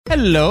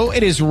Hello,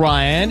 it is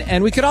Ryan,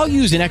 and we could all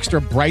use an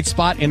extra bright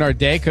spot in our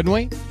day, couldn't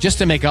we? Just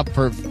to make up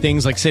for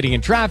things like sitting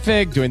in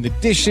traffic, doing the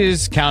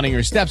dishes, counting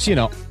your steps, you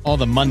know, all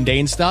the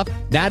mundane stuff.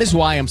 That is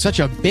why I'm such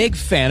a big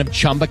fan of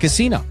Chumba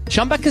Casino.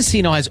 Chumba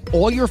Casino has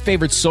all your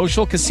favorite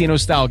social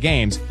casino-style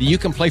games that you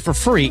can play for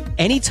free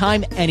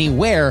anytime,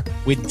 anywhere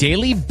with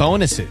daily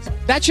bonuses.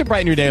 That should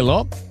brighten your day a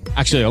little.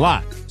 Actually, a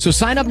lot. So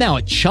sign up now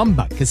at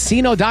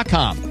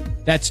ChumbaCasino.com.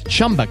 That's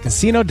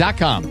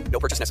ChumbaCasino.com. No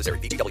purchase necessary.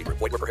 VGW Group.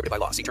 Void where prohibited by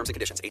law. See terms and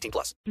conditions. 18+.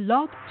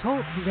 Blog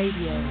Talk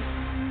Radio.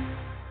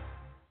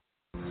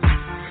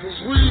 'Cause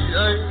we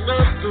ain't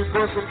nothing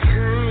but some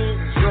true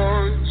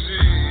joy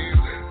G's.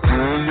 We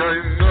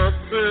ain't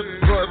nothing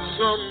but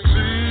some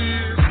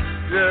G's.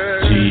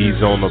 Yeah.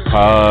 G's on the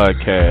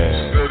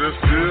podcast. That is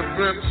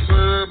dipping,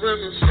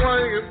 serving,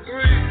 swinging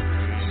three.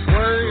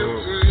 Yeah.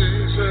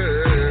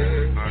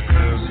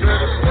 That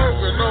is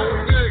smoking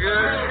on big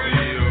ass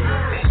trees.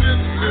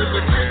 In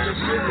the kitchen,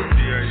 sipping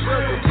tea.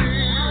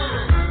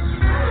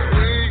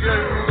 We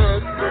ain't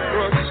nothing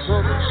but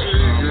some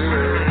G's.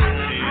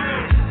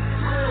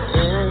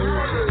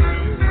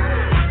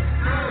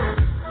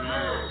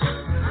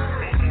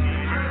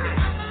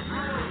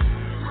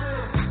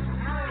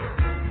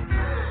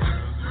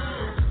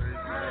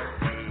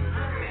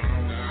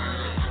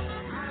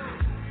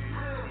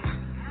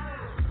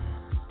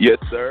 Yes,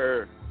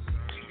 sir.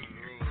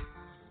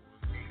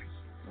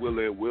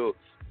 Willa and Wiltz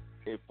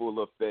in full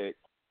effect,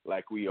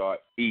 like we are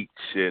each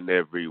and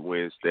every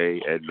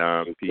Wednesday at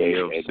 9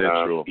 p.m.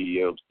 Central.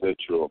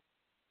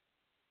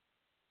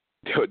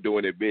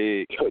 Doing it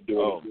big.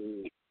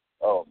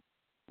 Oh,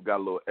 got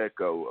a little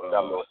echo.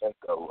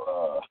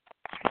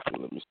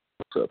 Let me see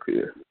what's up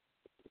here.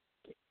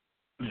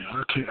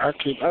 Yeah,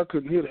 I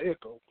couldn't hear the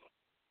echo.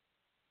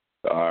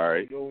 All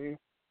right.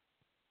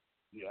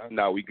 Yeah.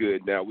 No, we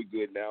good now.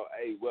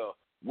 Hey, well,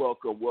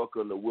 welcome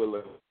to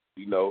Willa,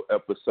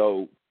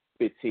 episode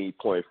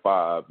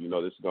 15.5.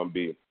 This is going to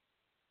be,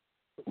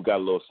 we got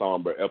a little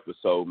somber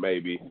episode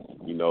maybe,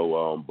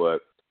 but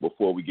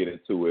before we get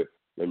into it,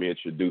 let me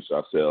introduce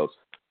ourselves.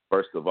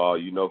 First of all,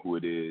 you know who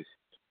it is.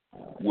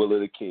 Willa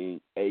the King,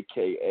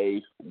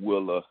 a.k.a.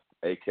 Willa,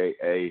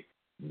 a.k.a.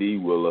 D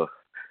Willa,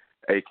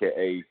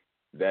 a.k.a.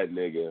 that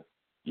nigga,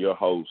 your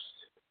host.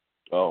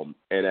 And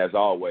as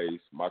always,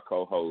 my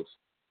co-host,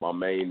 my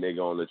main nigga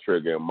on the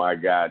trigger, my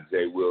guy,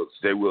 J Wiltz.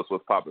 J Wiltz,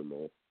 what's poppin',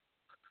 man?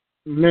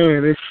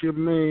 Man, it's your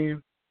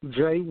man,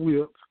 J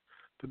Wiltz,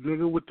 the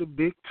nigga with the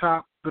big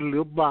top, the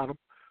little bottom,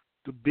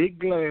 the big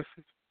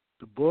glasses,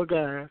 the bug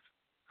eyes.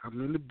 I'm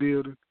in the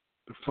building,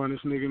 the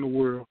funniest nigga in the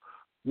world.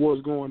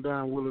 What's going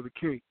down, Willa the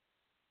King?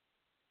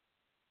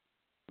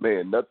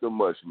 Man, nothing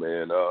much,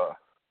 man.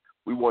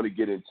 We want to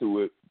get into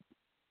it.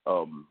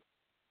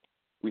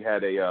 We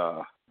had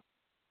a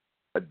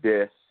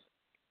death,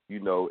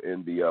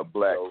 in the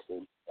black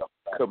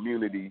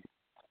community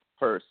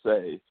per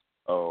se.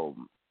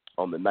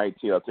 On the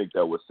 19th, I think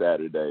that was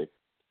Saturday.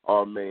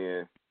 Our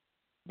man,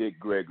 Dick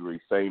Gregory,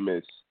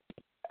 famous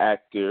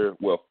actor,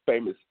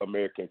 famous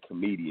American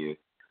comedian,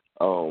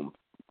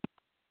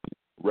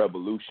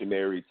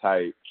 revolutionary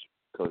type,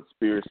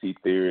 conspiracy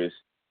theorist,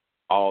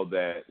 all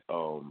that.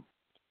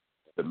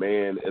 The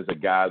man is a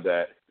guy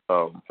that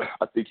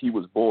I think he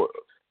was born.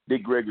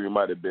 Dick Gregory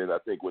might have been, I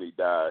think when he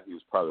died, he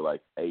was probably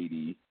like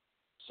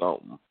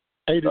 80-something.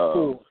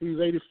 84. He was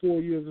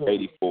 84 years old.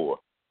 84.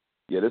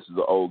 Yeah, this is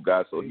an old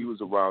guy. So he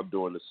was around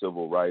during the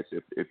civil rights.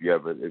 If you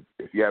haven't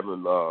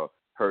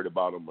heard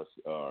about him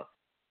or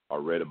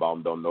read about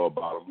him, don't know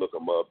about him, look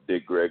him up.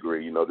 Dick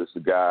Gregory. This is a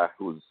guy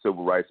who was a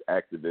civil rights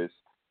activist.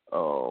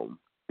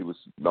 He was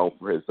known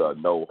for his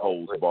no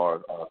holds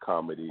barred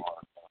comedy,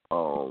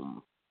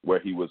 where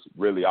he was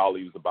really all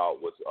he was about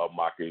was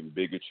mocking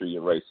bigotry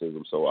and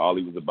racism. So all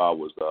he was about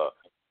was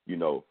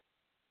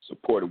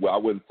supporting. Well, I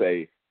wouldn't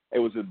say it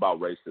was about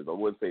racism. I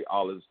wouldn't say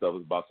all of his stuff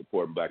was about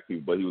supporting black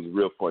people, but he was a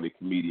real funny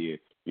comedian,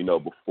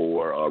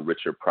 before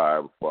Richard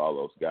Pryor, before all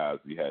those guys,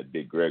 we had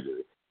Dick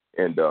Gregory.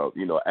 And,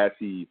 as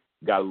he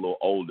got a little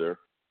older,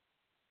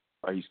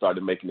 he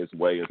started making his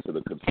way into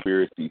the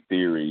conspiracy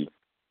theory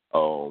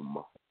realm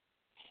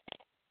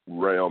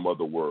of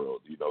the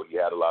world. He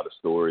had a lot of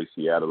stories.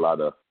 He had a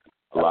lot of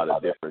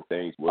different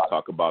things. We'll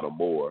talk about them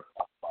more.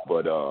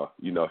 But,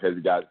 he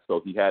got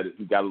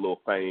a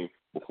little fame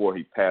before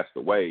he passed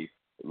away.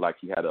 Like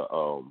he had a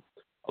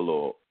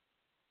little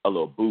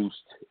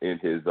boost in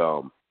his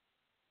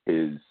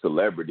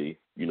celebrity,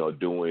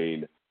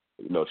 doing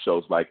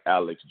shows like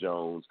Alex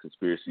Jones,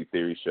 conspiracy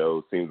theory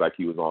shows. Seems like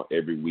he was on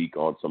every week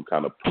on some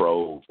kind of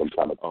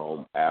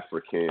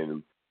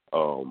African,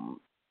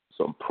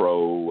 some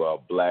pro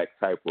black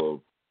type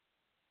of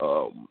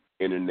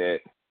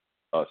internet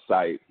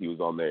site. He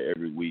was on there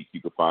every week. You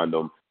could find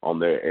him on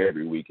there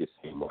every week. It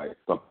seemed like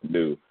something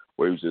new,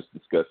 where he was just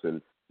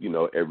discussing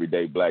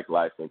everyday black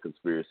life and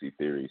conspiracy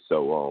theories.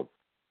 So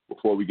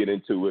before we get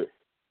into it,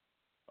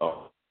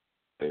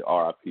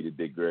 RIP to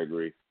Dick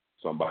Gregory,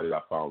 somebody that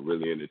I found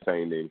really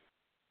entertaining.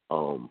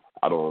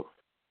 I don't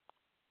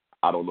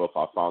know if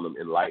I found him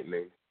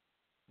enlightening,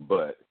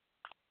 but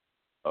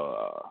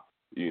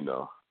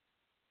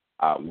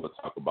we'll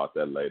talk about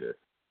that later.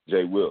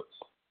 J Wiltz.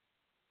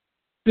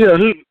 Yeah,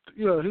 he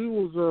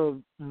was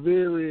a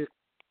very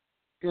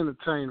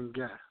entertaining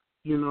guy,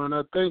 and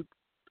I think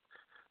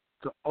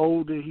the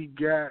older he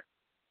got,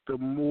 the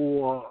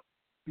more,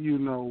 I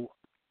don't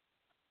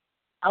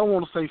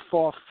want to say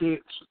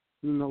far-fetched,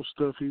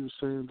 stuff he was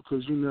saying,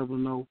 because you never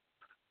know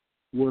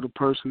what a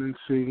person is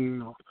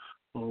seeing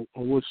or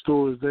what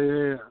stories they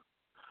have.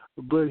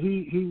 But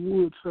he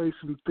would say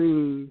some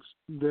things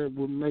that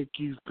would make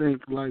you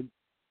think, like,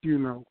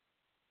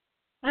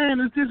 man,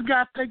 is this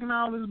guy taking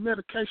all this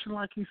medication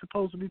like he's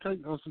supposed to be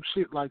taking, or some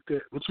shit like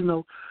that? But,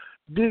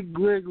 Dick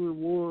Gregory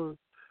was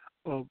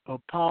a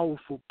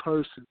powerful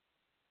person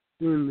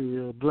in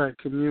the black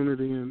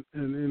community and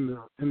in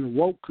the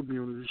woke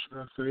community, should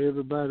I say.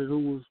 Everybody who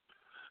was,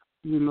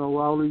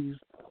 all these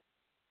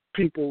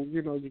people,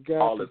 you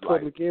got the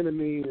Public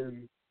Enemy,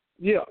 and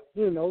you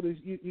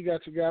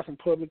got your guy from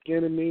Public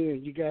Enemy,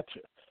 and you got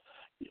your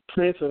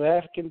Prince of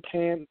African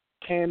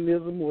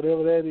Panism,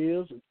 whatever that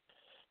is,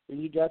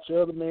 and you got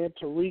your other man,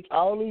 Tariq.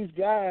 All these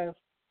guys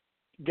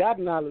got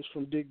knowledge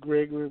from Dick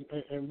Gregory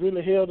and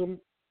really held him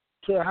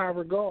to a high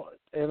regard.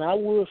 And I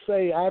will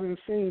say I haven't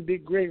seen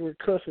Dick Gregory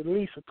cuss at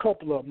least a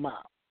couple of them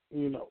out,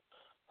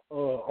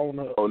 on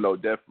the... Oh, no,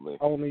 definitely.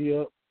 On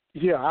the...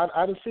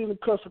 I done seen him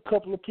cuss a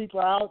couple of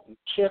people out and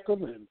check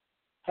them and,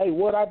 hey,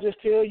 what I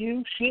just tell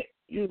you, shit,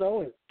 and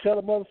tell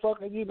a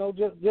motherfucker,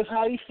 just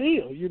how he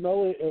feel,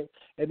 and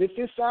if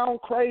it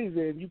sound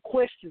crazy and you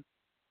question,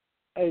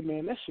 hey,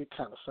 man, that shit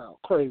kind of sound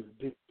crazy,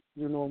 Dick.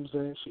 You know what I'm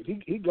saying?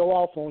 Shit, he go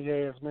off on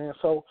your ass, man.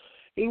 So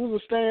he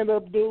was a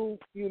stand-up dude,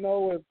 and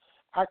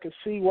I could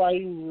see why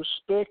he was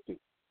respected.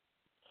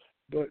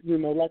 But,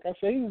 like I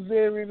said, he was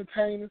very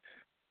entertaining,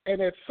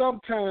 and at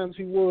sometimes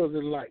he was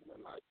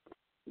enlightening. Like,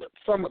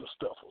 some of the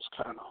stuff was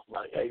kind of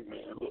like, hey,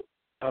 man, look,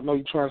 I know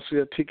you're trying to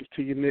sell tickets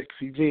to your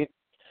next event,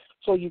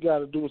 so you got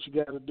to do what you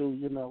got to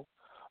do,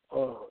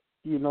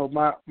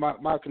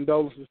 my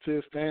condolences to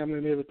his family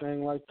and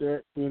everything like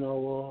that,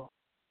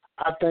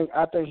 I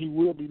think he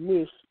will be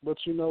missed, but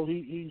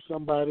he's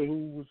somebody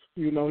who was,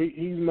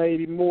 he's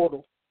made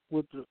immortal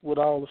with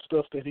all the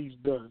stuff that he's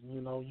done,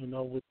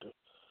 with the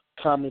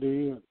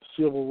comedy and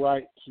civil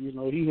rights. He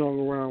hung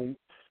around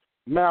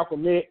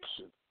Malcolm X,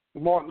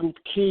 and Martin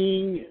Luther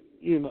King,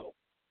 and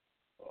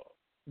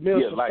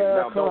Nelson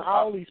Farrakhan,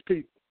 all these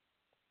people.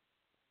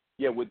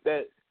 Yeah, with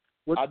that,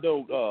 I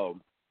know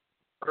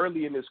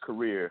early in his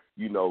career,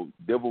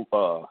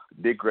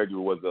 Dick Gregory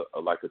was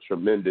a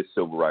tremendous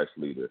civil rights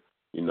leader.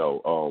 You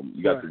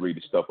got to read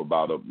the stuff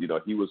about him.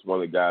 He was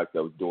one of the guys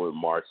that was doing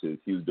marches.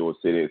 He was doing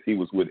sit-ins. He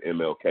was with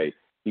MLK.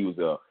 He was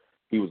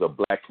a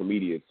black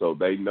comedian, so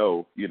they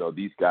know,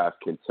 these guys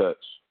can touch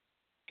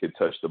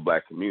the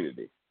black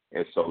community.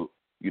 And so,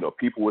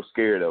 people were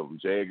scared of him.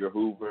 J. Edgar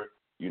Hoover,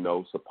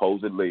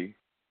 supposedly,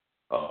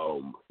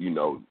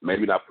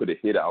 maybe not put a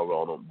hit out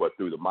on him, but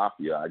through the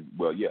mafia,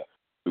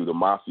 through the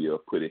mafia,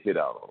 put a hit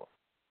out on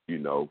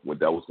him. When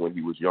that was when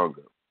he was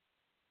younger.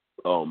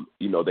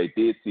 They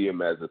did see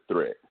him as a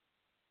threat.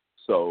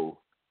 So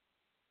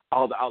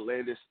all the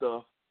outlandish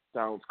stuff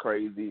sounds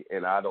crazy,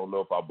 and I don't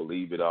know if I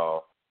believe it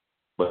all.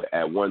 But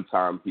at one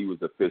time, he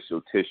was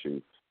official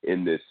tissue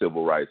in this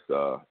civil rights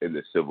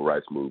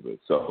movement.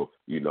 So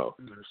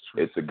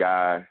it's a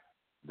guy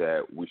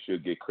that we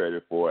should get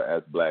credit for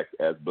as black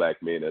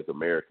men, as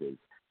Americans,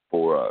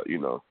 for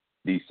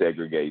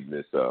desegregating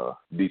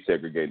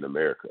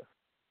America.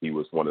 He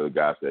was one of the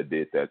guys that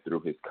did that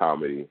through his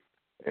comedy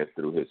and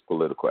through his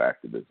political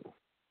activism.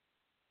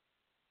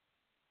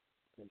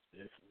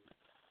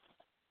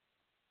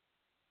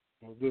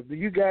 Do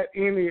you got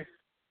any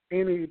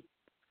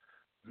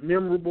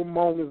memorable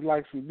moments,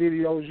 like some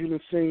videos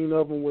you've seen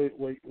of him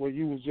where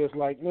you was just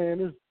like,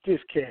 man, this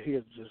cat here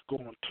is just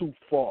going too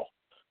far?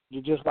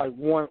 You're just like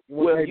one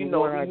idea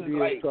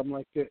or something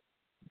like that.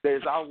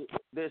 There's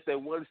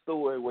that one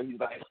story where he's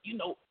like,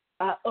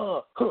 I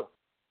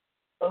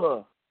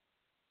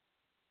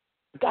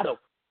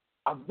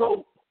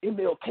wrote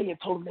MLK and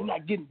told him they're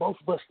not getting both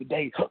of us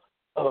today.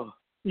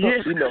 Yeah.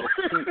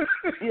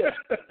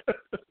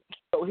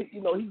 So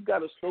he's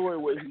got a story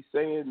where he's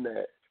saying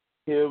that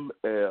him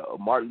and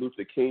Martin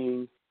Luther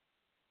King,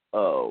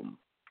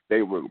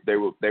 they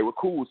were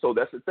cool. So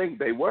that's the thing.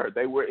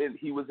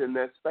 He was in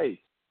that space.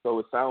 So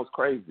it sounds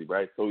crazy,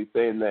 right? So he's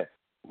saying that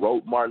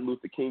wrote Martin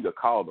Luther King or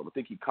called him. I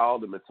think he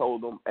called him and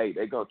told him, hey,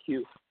 they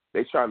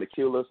trying to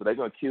kill us, or they're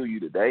gonna kill you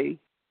today.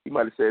 He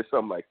might have said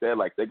something like that,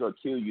 like they're gonna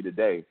kill you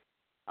today.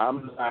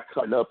 I'm not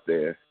cutting up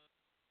there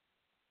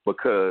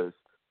because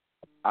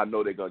I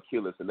know they're gonna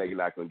kill us and they're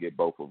not gonna get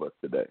both of us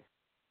today.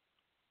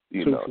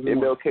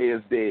 MLK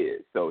is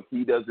dead, so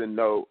he doesn't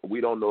know.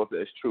 We don't know if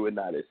that's true or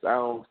not. It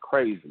sounds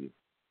crazy.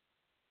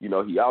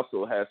 He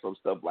also has some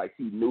stuff like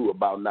he knew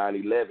about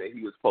 9/11.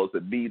 He was supposed to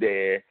be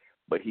there,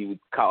 but he would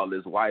call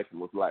his wife and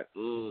was like,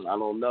 I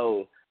don't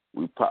know.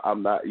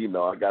 I'm not,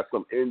 I got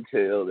some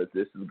intel that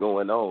this is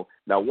going on.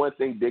 Now, one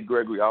thing Dick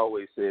Gregory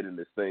always said in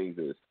his things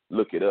is,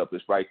 look it up.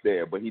 It's right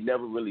there. But he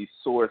never really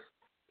sourced.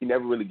 He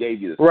never really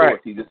gave you the source. Right.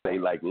 He just say,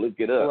 like, look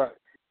it up. Right.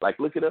 Like,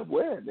 look it up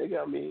where,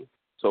 nigga. I mean,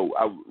 so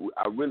I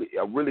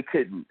really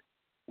couldn't.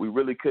 We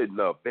really couldn't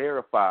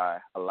verify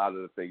a lot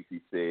of the things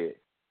he said.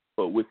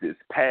 But with his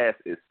past,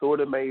 it sort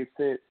of made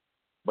sense.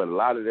 But a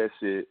lot of that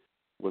shit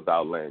was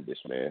outlandish,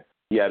 man.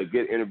 He had a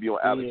good interview on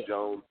Alex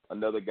Jones,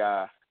 another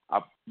guy.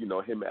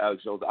 Him and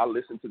Alex Jones. I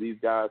listen to these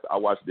guys. I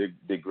watch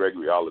Dick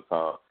Gregory all the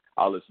time.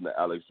 I listen to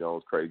Alex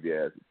Jones' crazy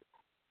ass.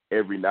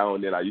 Every now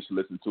and then, I used to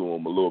listen to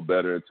him a little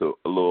better, until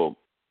a little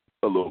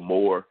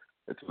more,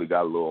 until he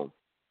got a little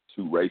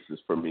too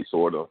racist for me,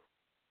 sort of.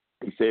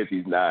 He says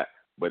he's not,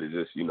 but it's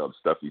just, the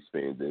stuff he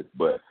spins is.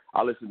 But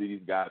I listen to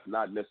these guys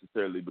not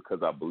necessarily because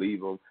I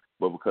believe them,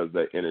 but because of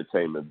their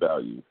entertainment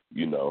value,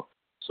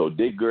 So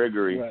Dick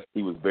Gregory, right.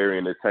 He was very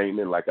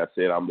entertaining. Like I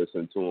said, I'm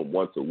listening to him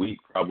once a week.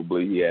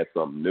 Probably he had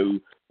something new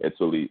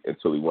until he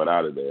went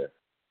out of there.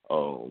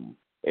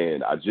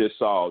 And I just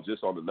saw,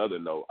 just on another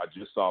note, I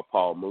just saw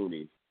Paul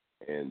Mooney,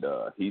 and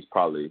we're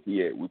probably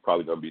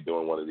gonna be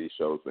doing one of these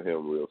shows for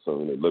him real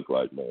soon. It looked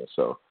like, man.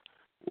 So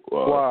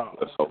wow.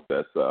 Let's hope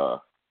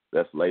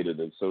that's later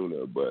than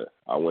sooner. But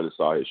I went and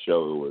saw his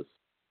show.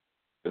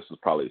 This was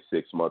probably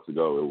 6 months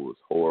ago. It was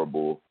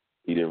horrible.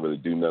 He didn't really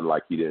do nothing.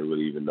 Like, he didn't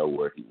really even know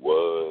where he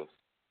was.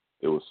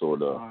 It was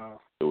sort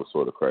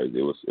of crazy.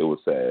 It was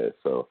sad.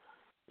 So,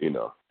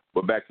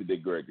 But back to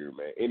Dick Gregory,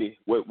 man.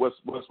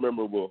 What's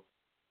memorable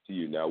to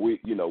you now? We're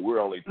in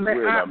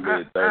our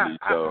mid-30s,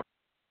 so.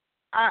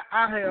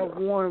 I have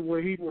one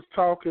where he was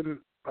talking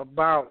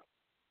about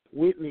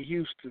Whitney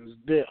Houston's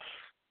death,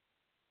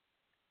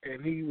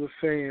 and he was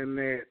saying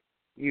that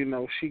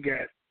she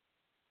got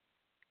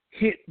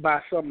hit by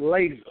some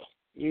laser.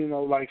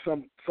 Like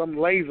some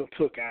laser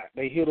took out.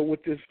 They hit her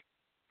with this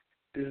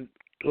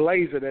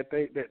laser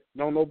that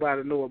don't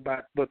nobody know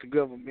about but the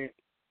government.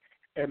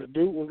 And the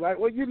dude was like,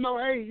 well,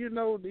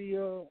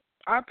 the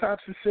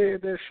autopsy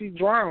said that she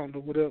drowned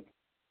or whatever.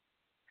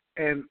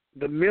 And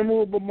the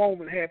memorable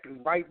moment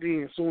happened right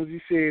then as soon as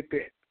he said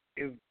that.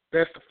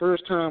 That's the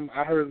first time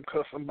I heard him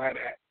cuss somebody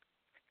out.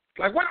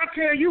 Like, what I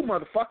tell you,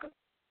 motherfucker?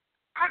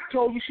 I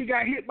told you she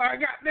got hit by a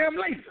goddamn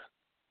laser.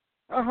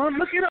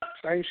 Look it up.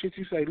 Same shit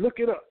you say, look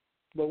it up.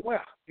 But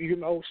how you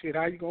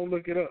gonna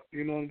look it up?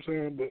 You know what I'm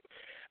saying? But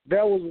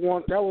that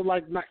was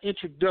like my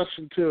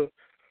introduction to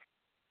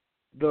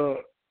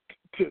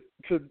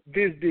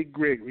this Dick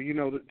Gregory,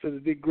 to the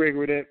Dick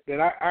Gregory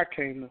that I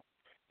came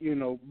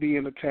to, be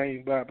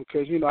entertained by,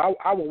 because,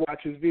 I would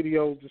watch his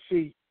videos to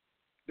see,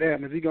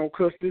 damn, is he gonna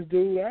cuss this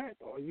dude out,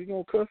 or is he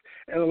gonna cuss?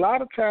 And a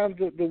lot of times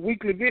the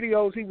weekly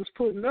videos he was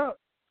putting up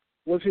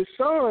was his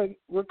son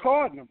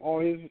recording them,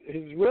 or his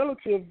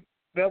relative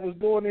that was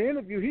doing the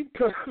interview, he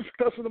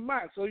cussing them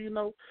out. So, it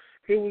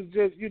was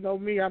just,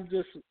 me, I'm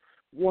just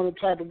one of the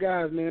type of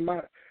guys, man.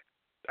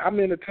 I'm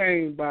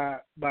entertained by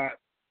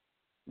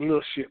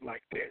little shit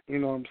like that. You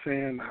know what I'm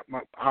saying?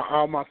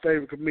 All my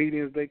favorite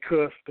comedians, they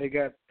cuss, they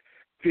got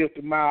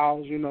filthy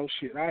mouths,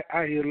 shit.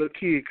 I hear a little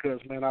kid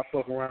cuss, man. I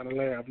fuck around and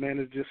laugh, man.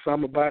 It's just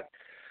something about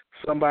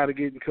somebody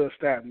getting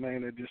cussed out,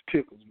 man, that just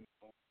tickles me.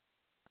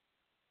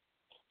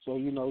 So,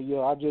 I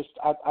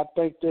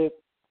think that,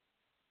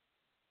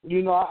 I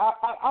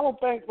don't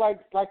think like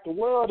the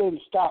world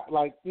didn't stop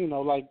like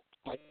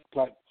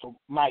for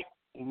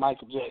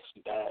Michael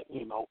Jackson died,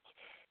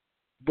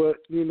 but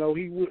he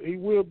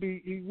will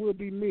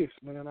be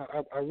missed, man.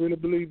 I really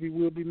believe he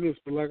will be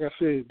missed. But like I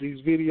said,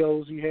 these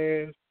videos he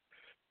has,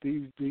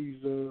 these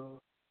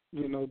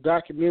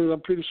documentaries,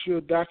 I'm pretty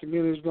sure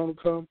documentaries gonna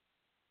come,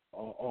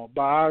 or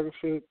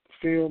biography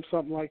film,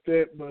 something like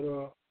that.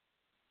 But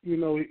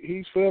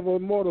he's forever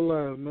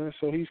immortalized, man.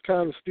 So he's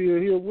kind of still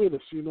here with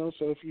us,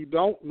 So if you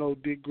don't know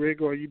Dick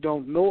Gregory, or you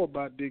don't know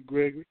about Dick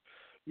Gregory,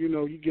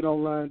 you get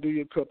online, do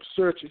your couple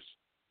searches,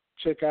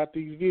 check out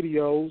these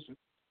videos,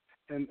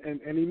 and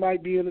he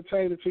might be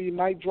entertaining to you.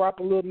 Might drop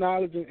a little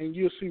knowledge, and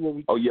you'll see what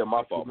we. Oh yeah,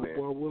 my fault, man.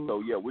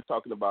 So yeah, we're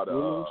talking about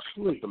a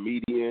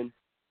comedian,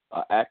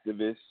 an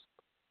activist,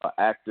 an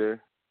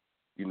actor,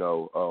 an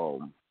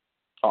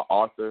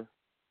author.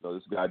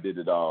 This guy did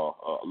it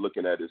all.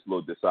 Looking at his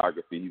little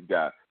discography,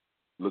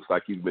 looks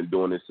like he's been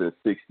doing this since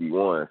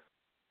 '61,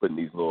 putting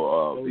these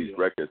little these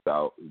records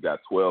out. He's got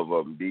 12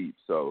 of them deep.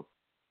 So,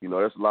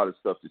 there's a lot of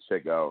stuff to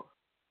check out.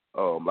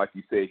 Like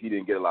you said, he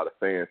didn't get a lot of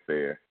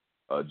fanfare.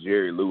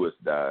 Jerry Lewis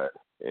died,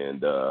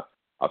 and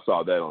I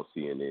saw that on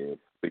CNN. I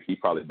think he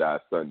probably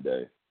died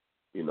Sunday.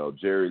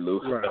 Jerry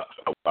Lewis. Right.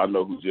 I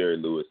know who Jerry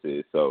Lewis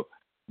is. So,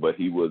 but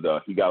he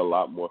got a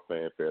lot more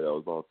fanfare that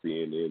was on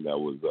CNN. That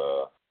was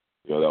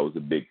that was a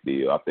big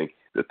deal. I think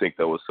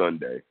that was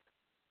Sunday.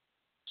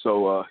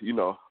 So,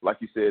 like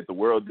you said, the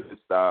world didn't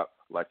stop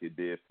like it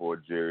did for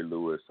Jerry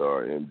Lewis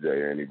or MJ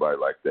or anybody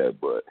like that.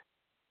 But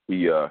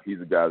he's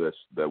a guy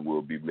that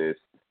will be missed,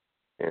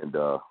 and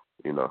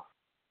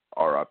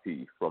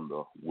R.I.P. from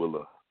the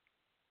Willa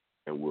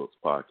and Wiltz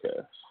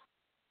podcast.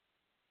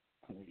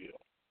 Yeah.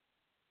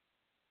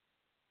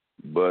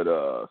 But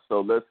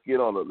so let's get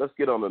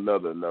on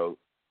another note,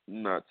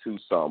 not too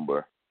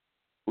somber.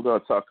 We're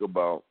gonna talk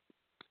about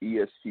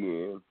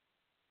ESPN,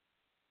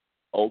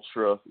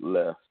 ultra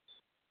left,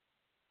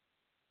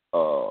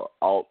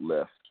 alt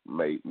left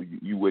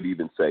you would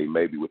even say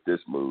maybe with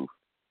this move.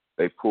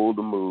 They pulled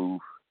the move.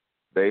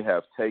 They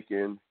have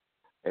taken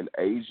an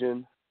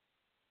Asian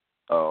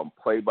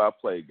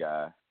play-by-play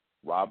guy,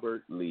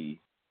 Robert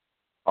Lee,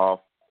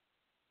 off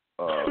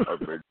a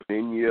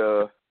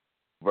Virginia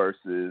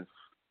versus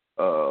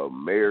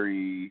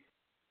Mary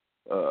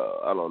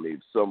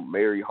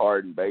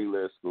Hardin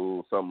Baylor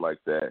School, something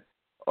like that,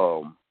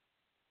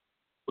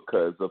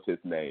 because of his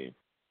name.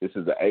 This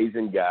is an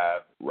Asian guy,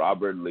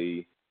 Robert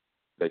Lee.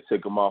 They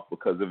took him off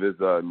because of his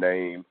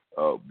name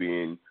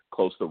being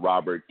close to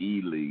Robert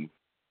E. Lee,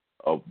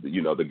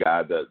 the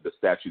guy, the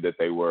statue that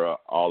they were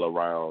all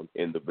around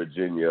in the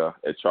Virginia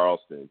at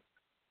Charleston.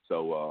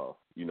 So,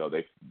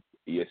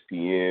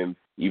 ESPN,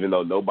 even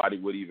though nobody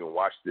would even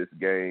watch this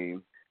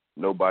game,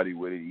 nobody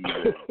would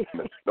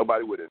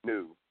have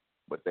knew,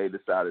 but they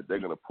decided they're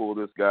going to pull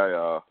this guy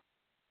off,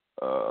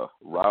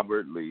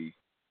 Robert Lee,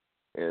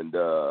 and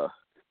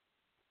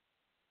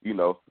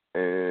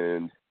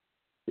and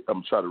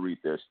I'm trying to read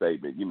their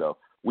statement.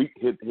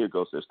 Here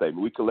goes their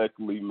statement. We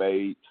collectively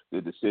made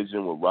the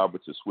decision with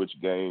Robert to switch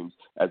games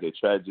as a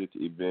tragic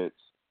events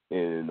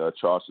in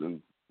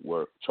Charlottesville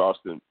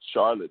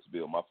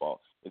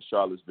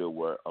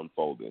were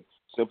unfolding,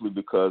 simply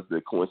because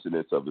the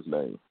coincidence of his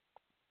name.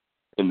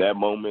 In that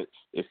moment,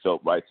 it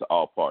felt right to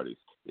all parties.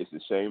 It's a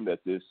shame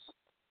that this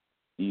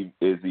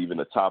is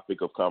even a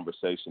topic of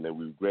conversation, and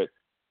we regret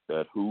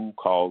that who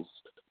calls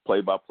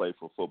play-by-play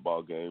for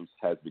football games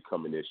has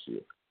become an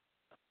issue.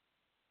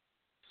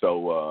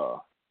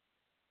 So,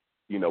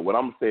 what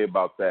I'm going to say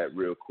about that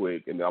real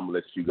quick, and I'm going to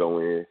let you go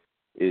in,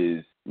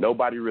 is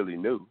nobody really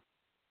knew.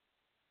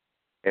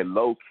 And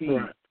low-key,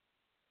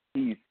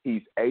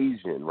 he's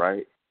Asian,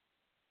 right?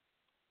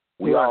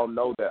 We all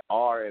know that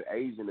R in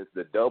Asian is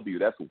the W.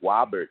 That's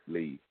Robert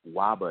Lee.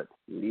 Robert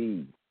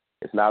Lee.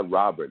 It's not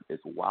Robert.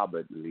 It's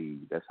Robert Lee.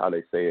 That's how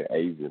they say it in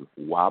Asian.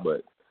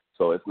 Robert.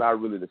 So it's not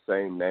really the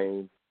same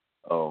name.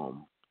 I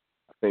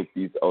think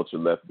these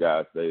ultra-left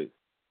guys,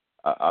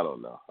 I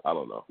don't know.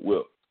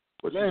 Will,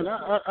 what man,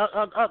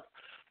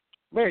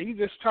 man, you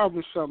just taught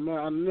me something, man.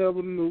 I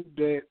never knew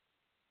that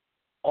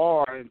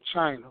R in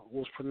China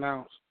was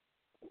pronounced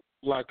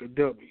like a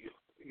W.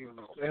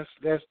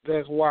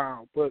 That's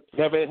wild. But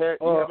you haven't heard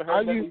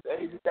these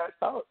Asian guys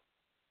talk?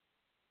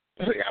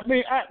 I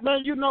mean,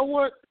 man, you know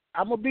what?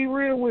 I'm gonna be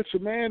real with you,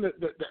 man.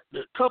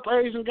 The couple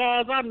Asian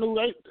guys I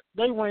knew,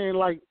 they ran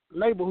like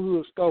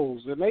neighborhood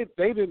stores, and they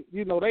didn't,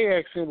 their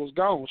accent was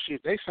gone.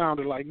 Shit, they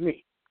sounded like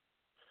me.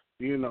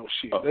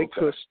 Shit, they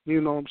cussed.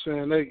 You know what I'm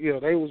saying?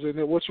 They was in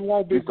there. What you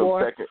want, big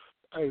boy?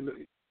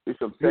 It's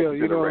some second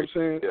you know what I'm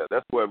saying? Yeah,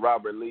 that's what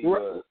Robert Lee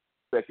was,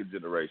 second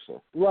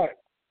generation. Right.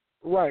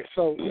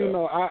 So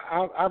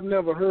I've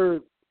never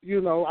heard.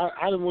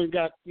 I done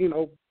got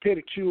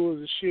pedicures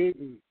and shit,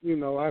 and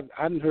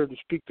I didn't heard them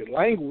speak the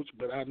language,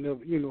 but I never,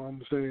 what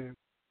I'm saying.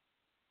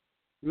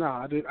 No,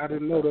 I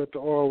didn't know that the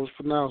R was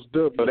pronounced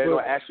W. So they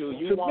don't ask you.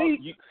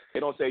 They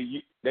don't say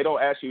you. They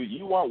don't ask you.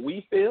 You want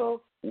we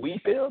feel? We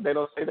feel? They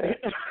don't say that.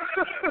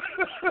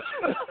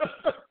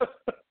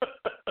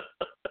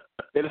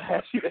 They don't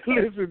ask you that.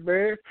 Listen,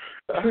 man,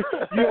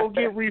 you don't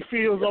get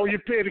refills on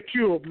your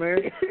pedicure,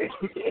 man.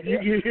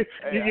 You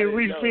get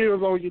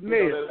refills on your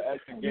nails.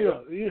 Yeah.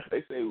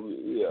 They say,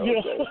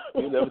 okay.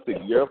 You never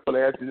think your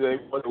girlfriend asked you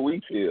what do we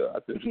feel? I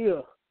said,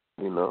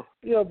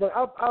 Yeah, but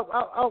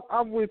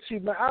I'm with you,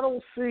 man. I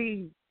don't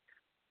see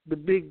the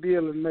big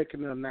deal in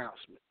making an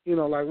announcement.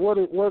 Like what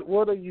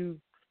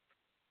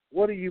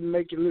are you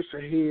making this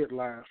a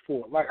headline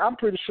for? Like, I'm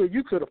pretty sure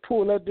you could have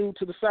pulled that dude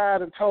to the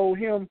side and told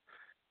him,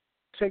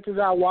 check this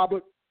out,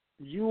 Robert,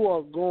 you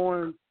are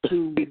going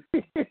to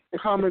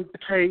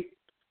commentate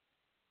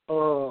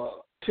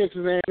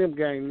Texas A&M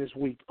game this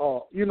week.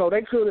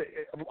 They could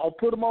have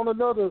put him on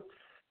another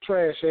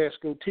trash-ass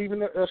school,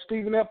 Stephen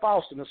F.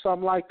 Austin or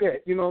something like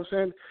that. You know what I'm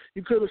saying?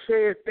 You could have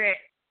said that,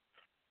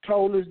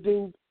 told this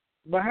dude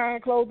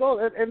behind closed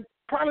doors, and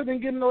probably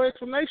didn't get no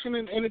explanation,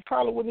 and it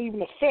probably wouldn't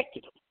even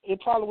affected him. He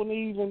probably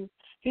wouldn't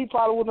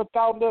have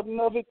thought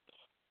nothing of it,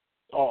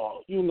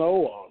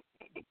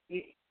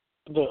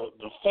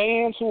 the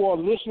fans who are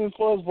listening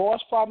for his voice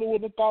probably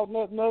wouldn't have thought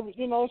nothing of it.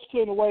 It's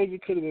plenty of ways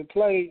it could have been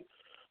played,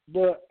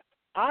 but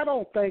I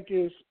don't think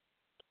it's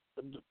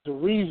the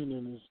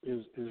reasoning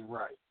is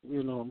right.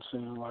 You know what I'm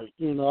saying? Like,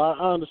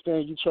 I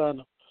understand you trying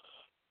to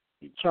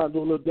do a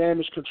little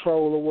damage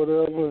control or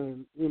whatever,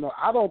 and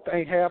I don't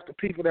think half the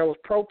people that was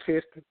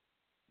protesting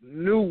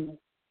knew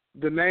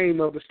the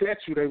name of the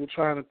statue they were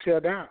trying to tear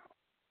down.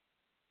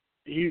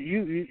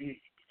 You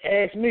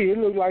ask me, it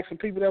looked like some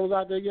people that was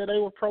out there, they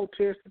were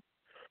protesting,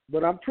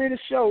 but I'm pretty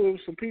sure there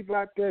was some people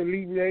out there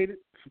alleviated,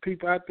 some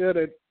people out there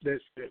that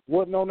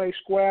wasn't on their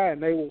square,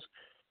 and they was,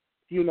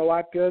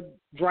 out there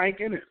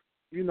drinking, and,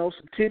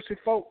 some tipsy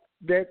folk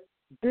that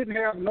didn't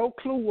have no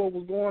clue what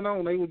was going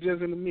on. They were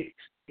just in the mix.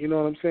 You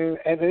know what I'm saying?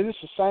 And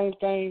it's the same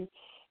thing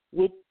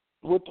with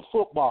the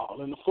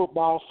football and the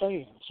football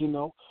fans,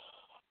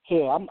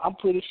 Hell, I'm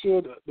pretty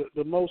sure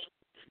the most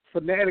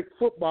fanatic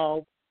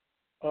football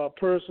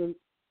person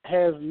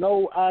has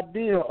no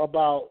idea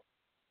about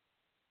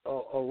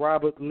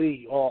Robert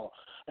Lee,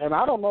 and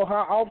I don't know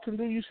how often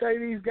do you say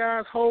these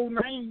guys' whole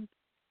name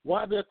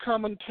while they're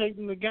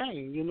commentating the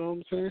game. You know what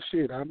I'm saying?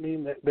 Shit, I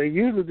mean, they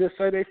usually just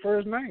say their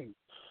first name.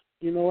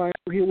 You know, I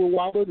hear with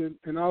Robert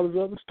and all this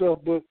other stuff,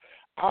 but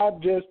I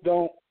just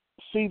don't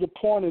see the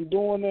point in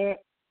doing that.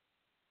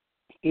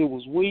 It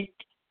was weak.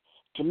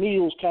 To me, it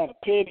was kind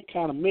of petty,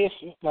 kind of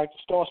messy, like to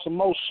start some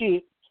more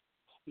shit.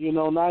 You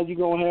know, now you're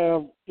going to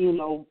have, you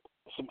know,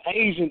 some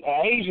Asian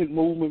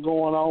movement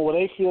going on where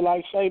they feel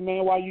like, say,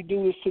 man, why you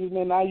do this to this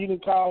man? Now you can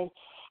call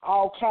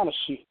all kind of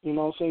shit. You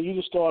know what I'm saying? You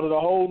just started a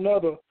whole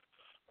nother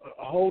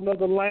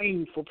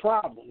lane for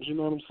problems. You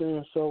know what I'm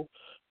saying? So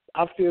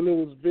I feel it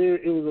was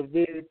a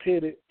very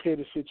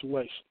petty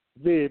situation.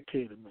 Very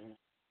petty, man.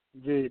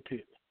 Very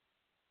petty.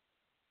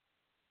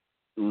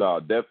 No,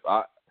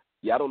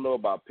 I don't know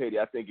about petty.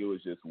 I think it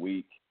was just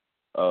weak.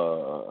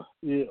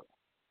 Yeah.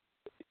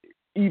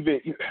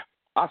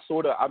 I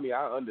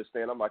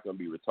understand. I'm not going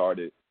to be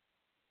retarded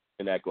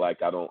and act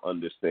like I don't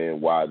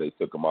understand why they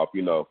took him off.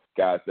 You know,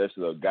 guys, that's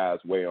the guys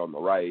way on the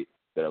right.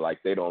 They're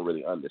like, they don't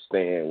really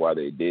understand why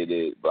they did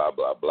it, blah,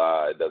 blah,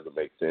 blah. It doesn't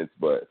make sense.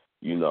 But,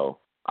 you know,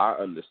 I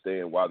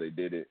understand why they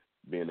did it.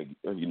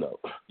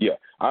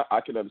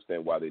 I can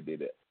understand why they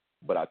did it.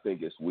 But I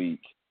think it's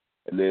weak.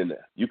 And then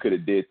you could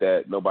have did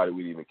that. Nobody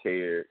would even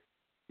care.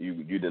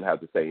 You didn't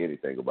have to say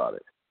anything about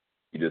it.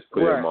 You just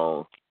put them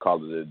on,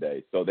 call it a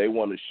day. So they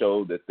want to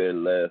show that they're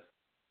left,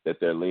 that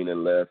they're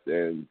leaning left.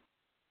 And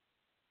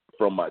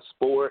from my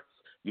sports,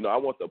 you know, I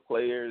want the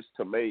players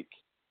to make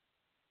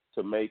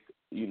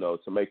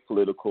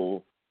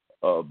political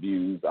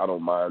views. I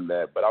don't mind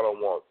that, but I don't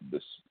want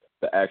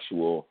the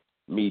actual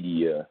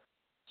media,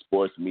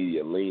 sports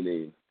media,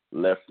 leaning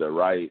left or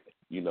right.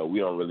 You know, we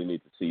don't really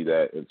need to see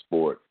that in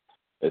sports.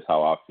 That's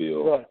how I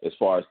feel as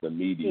far as the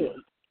media. Yeah.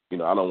 You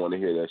know, I don't want to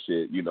hear that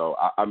shit. You know,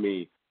 I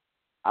mean,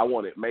 I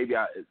want it.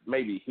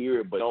 Maybe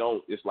hear it, but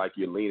don't. It's like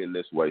you're leaning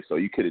this way. So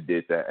you could have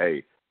did that.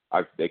 Hey,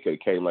 they could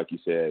have came like you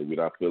said.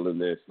 We're not feeling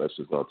this. Let's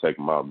just gonna take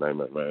them out, man.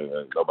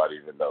 Nobody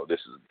even know.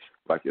 This is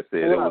like you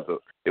said.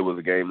 It was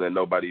a game that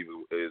nobody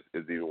even is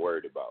even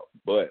worried about.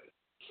 But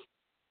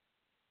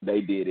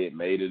they did it,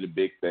 made it a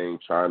big thing,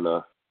 trying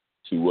to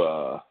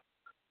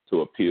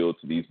appeal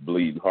to these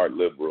bleeding heart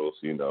liberals.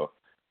 You know,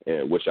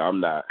 and which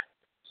I'm not.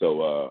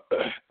 So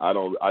I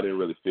didn't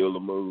really feel the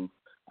move.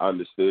 I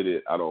understood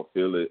it. I don't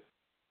feel it.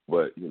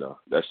 But, you know,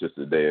 that's just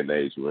the day and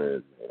age we're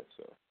in, man.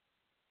 So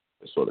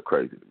it's sort of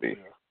crazy to me.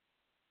 Yeah.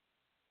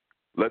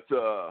 Let's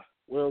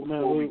well,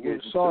 man,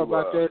 we're sorry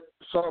about that.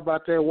 Sorry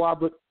about that,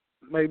 Robert.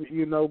 Maybe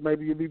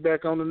you'll be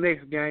back on the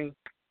next game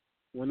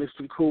when it's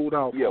been cooled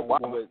off. Yeah,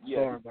 Robert.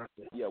 Sorry about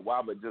that. Yeah,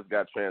 Robert just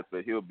got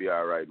transferred. He'll be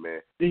all right,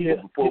 man. Yeah,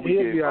 he'll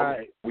be all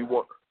right.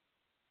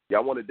 I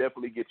want to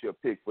definitely get you a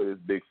pick for this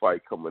big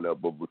fight coming up.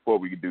 But before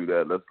we can do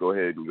that, let's go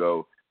ahead and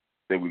go.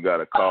 I think we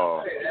got a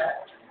call.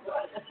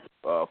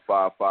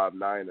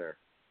 559er.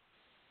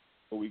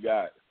 What we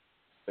got? I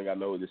think I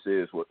know what this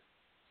is. What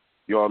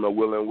you all know?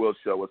 Willa and Wiltz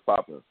show. What's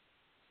popping?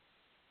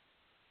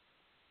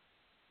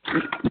 Oh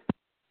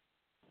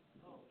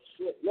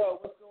shit! Yo,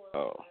 what's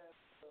going on?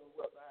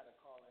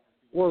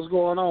 What's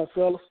going on,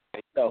 fellas?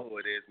 You know who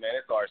it is, man.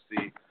 It's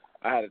RC.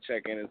 I had to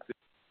check in and see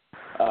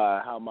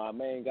how my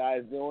main guy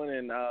is doing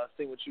and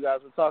see what you guys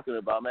were talking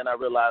about, man. I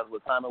realized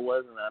what time it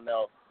was, and I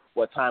know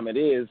what time it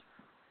is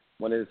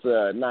when it's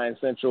 9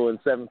 Central and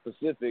 7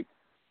 Pacific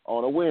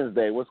on a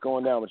Wednesday. What's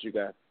going down with you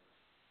guys?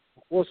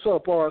 What's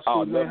up,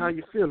 RC, man? How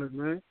you feeling,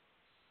 man?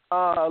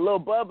 A little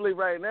bubbly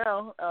right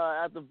now.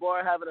 At the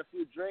bar having a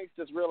few drinks,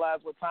 just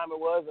realized what time it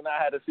was, and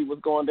I had to see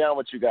what's going down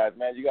with you guys,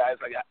 man. You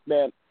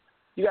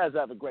guys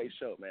have a great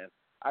show, man.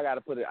 I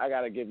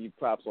gotta give you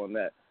props on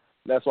that.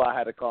 That's why I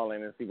had to call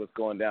in and see what's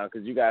going down,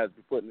 because you guys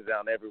be putting it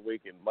down every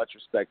week, and much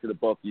respect to the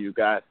both of you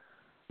guys.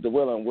 The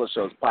Willa and Wiltz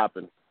show's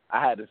popping.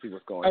 I had to see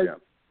what's going down.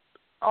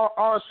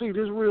 RC,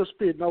 this real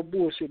spit, no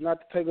bullshit.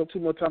 Not to take up too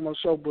much time on the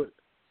show, but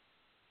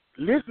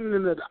listening to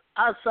the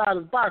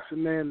Outsiders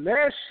boxing, man,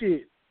 that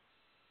shit.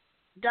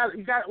 We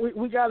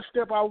got to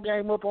step our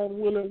game up on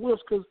Willa and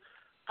Wiltz, because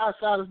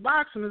Outsiders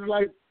boxing is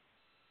like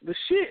the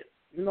shit.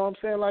 You know what I'm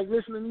saying? Like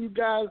listening to you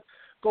guys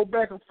go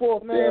back and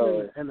forth,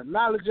 man, and the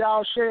knowledge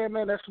y'all share,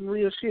 man, that's some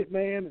real shit,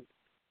 man. And,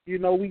 you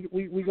know,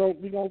 we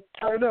gonna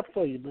turn it up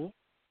for you, man.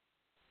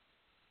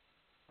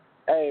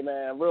 Hey,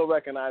 man, real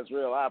recognize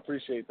real. I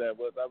appreciate that,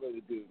 Wiltz. I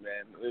really do,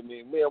 man. I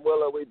mean, me and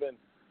Willa, we've been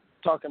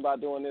talking about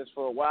doing this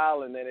for a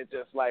while, and then it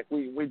just like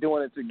we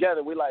doing it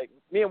together. We like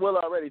me and Willa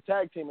already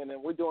tag teaming,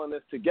 and we're doing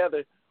this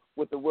together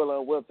with the Willa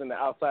and Wiltz and the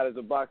Outsiders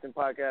of Boxing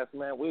podcast,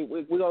 man. We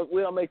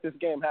gonna make this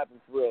game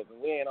happen for real,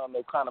 and we ain't on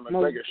no Conor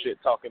McGregor shit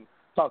talking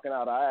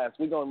out our ass.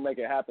 We gonna make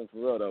it happen for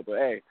real though. But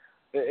hey,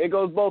 it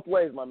goes both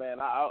ways, my man.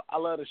 I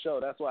love the show.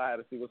 That's why I had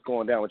to see what's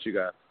going down with you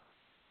guys.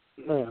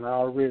 Man,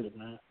 already,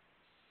 man.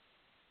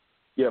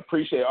 Yeah,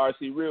 appreciate it,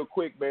 RC. Real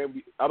quick,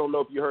 man. I don't know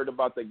if you heard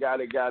about the guy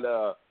that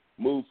got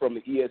moved from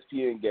the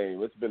ESPN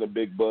game. It's been a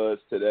big buzz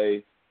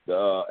today.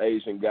 The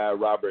Asian guy,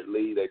 Robert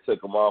Lee, they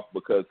took him off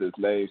because his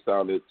name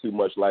sounded too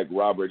much like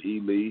Robert E.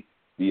 Lee.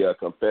 the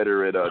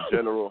Confederate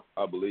general,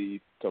 I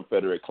believe,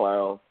 Confederate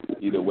clown.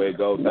 Either way it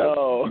goes.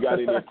 No. You got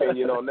any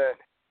opinion on that?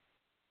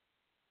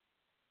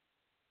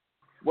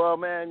 Well,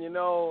 man,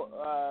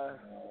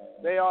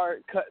 they are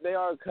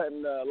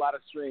cutting a lot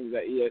of strings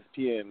at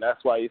ESPN.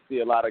 That's why you see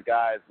a lot of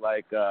guys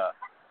like I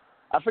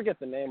forget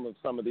the name of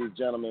some of these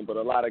gentlemen, but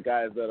a lot of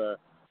guys that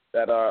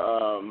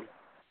are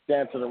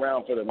dancing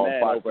around for the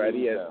man over at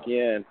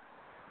ESPN.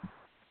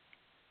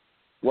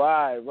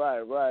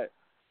 Right.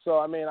 So,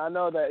 I mean, I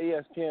know that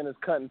ESPN is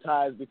cutting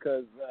ties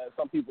because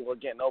some people are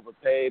getting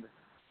overpaid.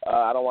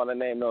 I don't want to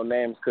name no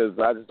names because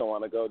I just don't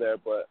want to go there.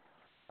 But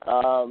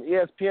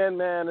ESPN,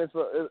 man, it's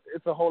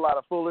a whole lot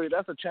of foolery.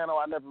 That's a channel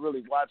I never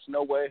really watched,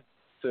 no way,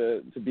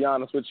 to be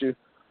honest with you.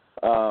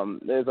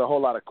 There's a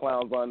whole lot of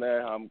clowns on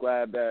there. I'm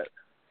glad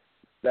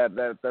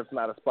that's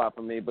not a spot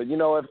for me. But,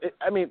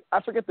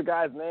 I forget the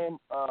guy's name.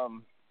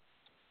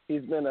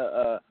 He's been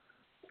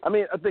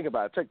think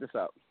about it. Check this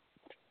out.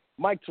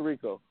 Mike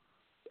Tirico.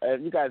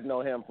 You guys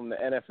know him from the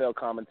NFL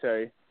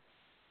commentary.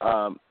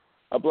 A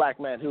black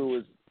man who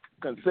was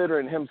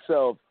considering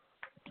himself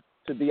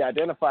to be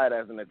identified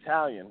as an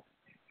Italian.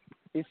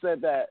 He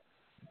said that,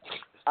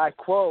 I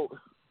quote,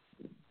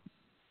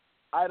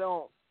 I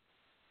don't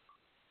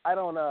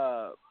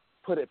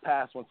put it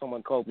past when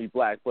someone calls me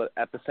black, but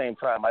at the same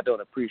time, I don't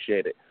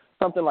appreciate it.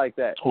 Something like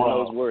that,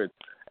 Wow. Those words.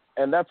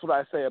 And that's what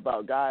I say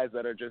about guys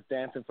that are just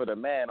dancing for the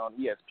man on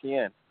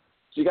ESPN.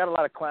 So you got a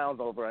lot of clowns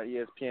over at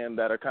ESPN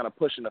that are kind of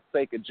pushing a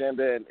fake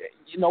agenda. And,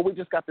 we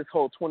just got this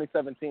whole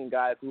 2017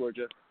 guys who are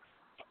just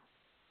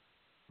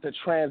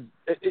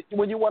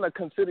when you want to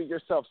consider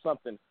yourself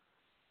something,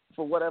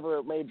 for whatever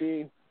it may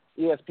be,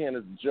 ESPN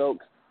is a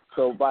joke.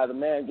 So by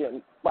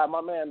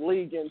my man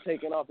Lee getting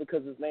taken off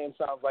because his name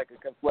sounds like a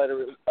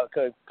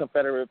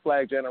Confederate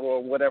flag general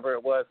or whatever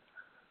it was,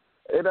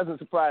 it doesn't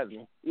surprise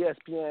me.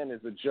 ESPN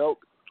is a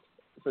joke.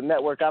 It's a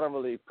network I don't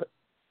really put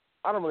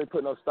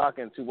no stock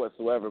into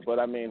whatsoever. But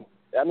I mean,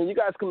 you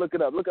guys can look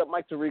it up. Look up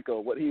Mike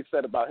Tirico, what he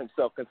said about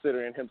himself,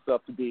 considering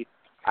himself to be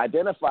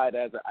identified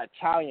as an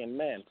Italian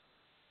man.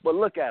 But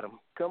look at him.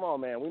 Come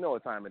on, man. We know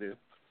what time it is.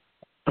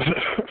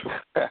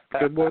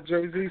 Good boy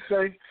Jay-Z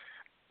say,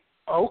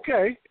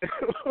 okay.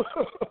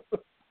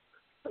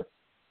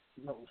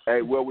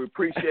 Hey, well, we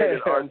appreciate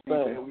it, RC,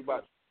 man.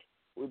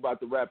 We about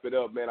to wrap it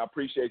up, man. I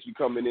appreciate you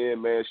coming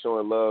in, man,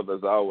 showing love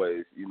as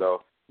always.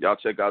 Y'all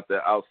check out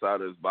the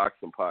Outsiders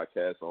Boxing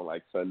podcast on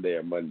like Sunday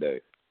or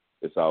Monday.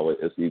 It's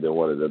either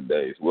one of them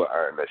days. We'll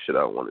iron that shit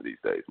out one of these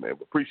days, man.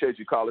 But appreciate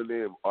you calling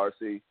in,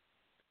 RC.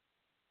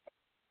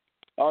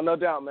 Oh, no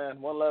doubt, man.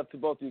 One love to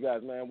both of you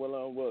guys, man.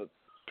 Willa and Wiltz.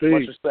 Peace.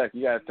 Much respect.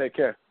 You guys take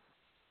care.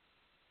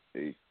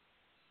 Peace.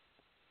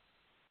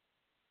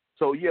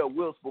 So, yeah,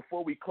 Wiltz,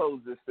 before we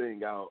close this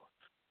thing out,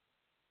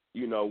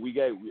 we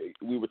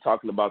were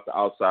talking about the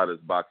Outsiders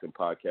Boxing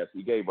podcast.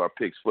 We gave our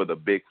picks for the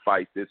big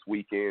fight this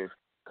weekend,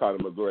 Conor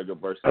McGregor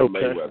versus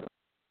Mayweather.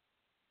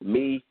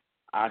 Me,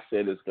 I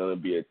said it's going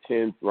to be a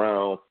 10th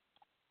round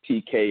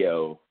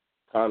TKO.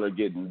 Conor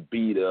getting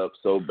beat up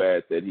so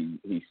bad that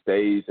he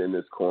stays in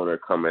this corner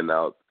coming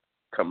out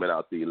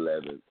the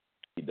 11th.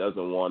 He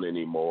doesn't want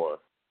any more.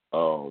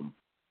 That's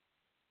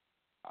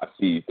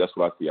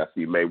what I see. I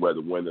see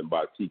Mayweather winning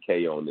by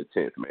TKO on the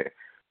 10th, man.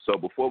 So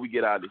before we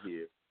get out of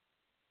here,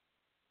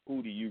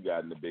 who do you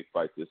got in the big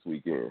fight this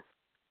weekend?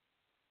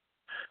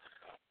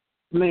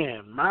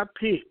 Man, my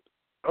pick,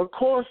 of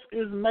course,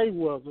 is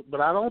Mayweather,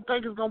 but I don't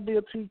think it's going to be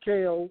a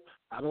TKO.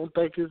 I don't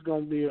think it's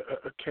going to be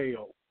a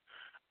KO.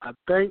 I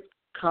think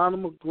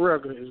Conor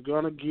McGregor is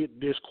going to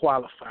get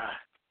disqualified.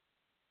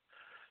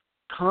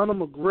 Conor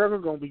McGregor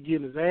going to be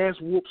getting his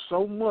ass whooped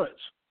so much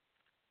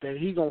that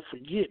he going to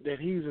forget that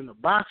he's in the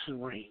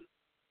boxing ring.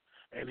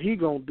 And he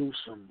going to do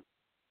some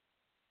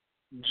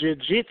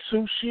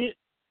jiu-jitsu shit.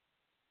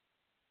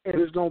 And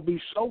it's going to be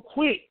so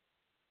quick.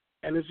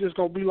 And it's just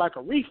going to be like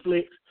a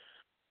reflex.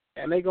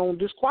 And they're going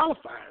to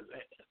disqualify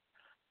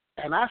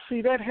that. And I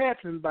see that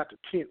happening about the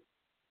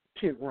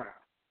 10th round.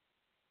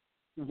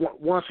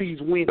 Once he's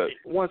winning,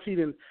 once he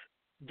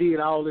did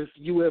all this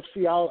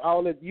UFC,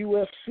 all that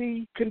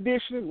UFC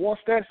conditioning, once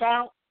that's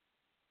out,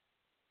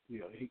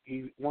 he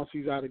once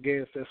he's out of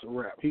gas, that's a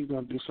wrap. He's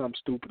going to do something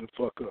stupid and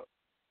fuck up.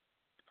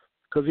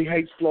 Because he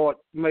hates Floyd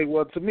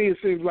Mayweather. To me, it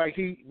seems like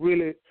he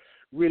really,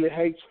 really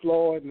hates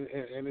Floyd,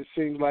 and it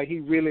seems like he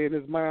really, in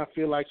his mind,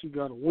 feel like he's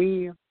going to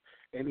win.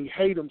 And he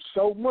hates him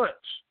so much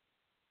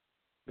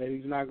that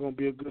he's not going to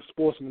be a good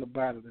sportsman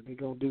about it, and he's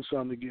going to do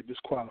something to get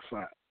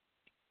disqualified.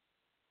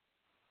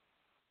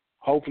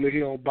 Hopefully he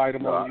don't bite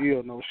him on the ear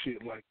or no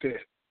shit like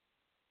that.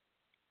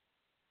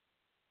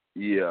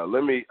 Yeah,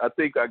 I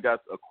think I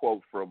got a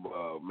quote from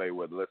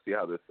Mayweather. Let's see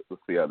how this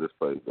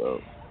plays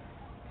out.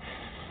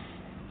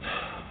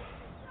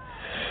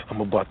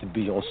 I'm about to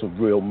be on some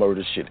real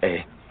murder shit,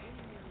 hey.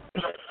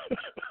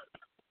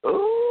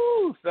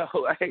 Ooh, so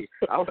hey,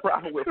 I'm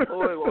riding with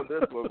Floyd on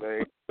this one,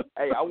 man.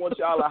 Hey, I want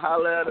y'all to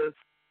holler at us,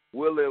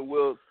 Willa and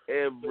Wiltz,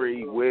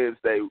 every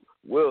Wednesday.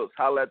 Wiltz,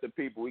 holler at the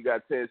people. We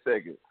got 10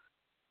 seconds.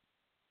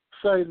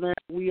 Say, man,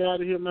 we out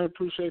of here, man.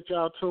 Appreciate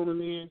y'all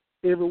tuning in.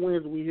 Every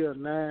Wednesday we here at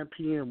 9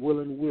 p.m.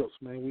 Willa and Wiltz,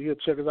 man. We here.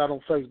 Check us out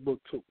on Facebook,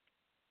 too.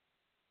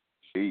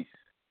 Peace.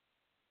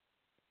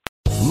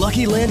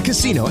 Lucky Land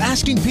Casino,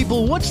 asking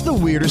people, what's the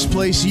weirdest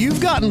place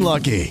you've gotten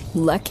lucky?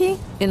 Lucky?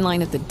 In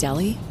line at the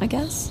deli, I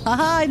guess?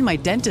 Aha, in my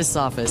dentist's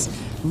office.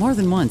 More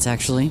than once,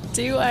 actually.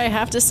 Do I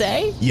have to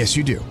say? Yes,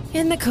 you do.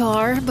 In the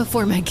car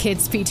before my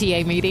kids'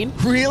 PTA meeting.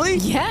 Really?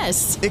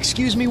 Yes.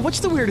 Excuse me,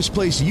 what's the weirdest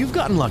place you've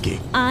gotten lucky?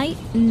 I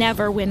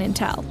never win and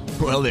tell.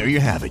 Well, there you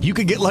have it. You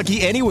can get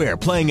lucky anywhere,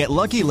 playing at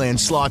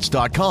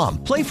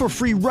LuckyLandSlots.com. Play for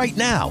free right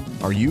now.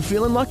 Are you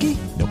feeling lucky?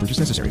 No purchase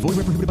necessary. Void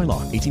where prohibited by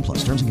law.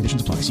 18+. Terms and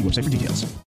conditions apply. See website for details.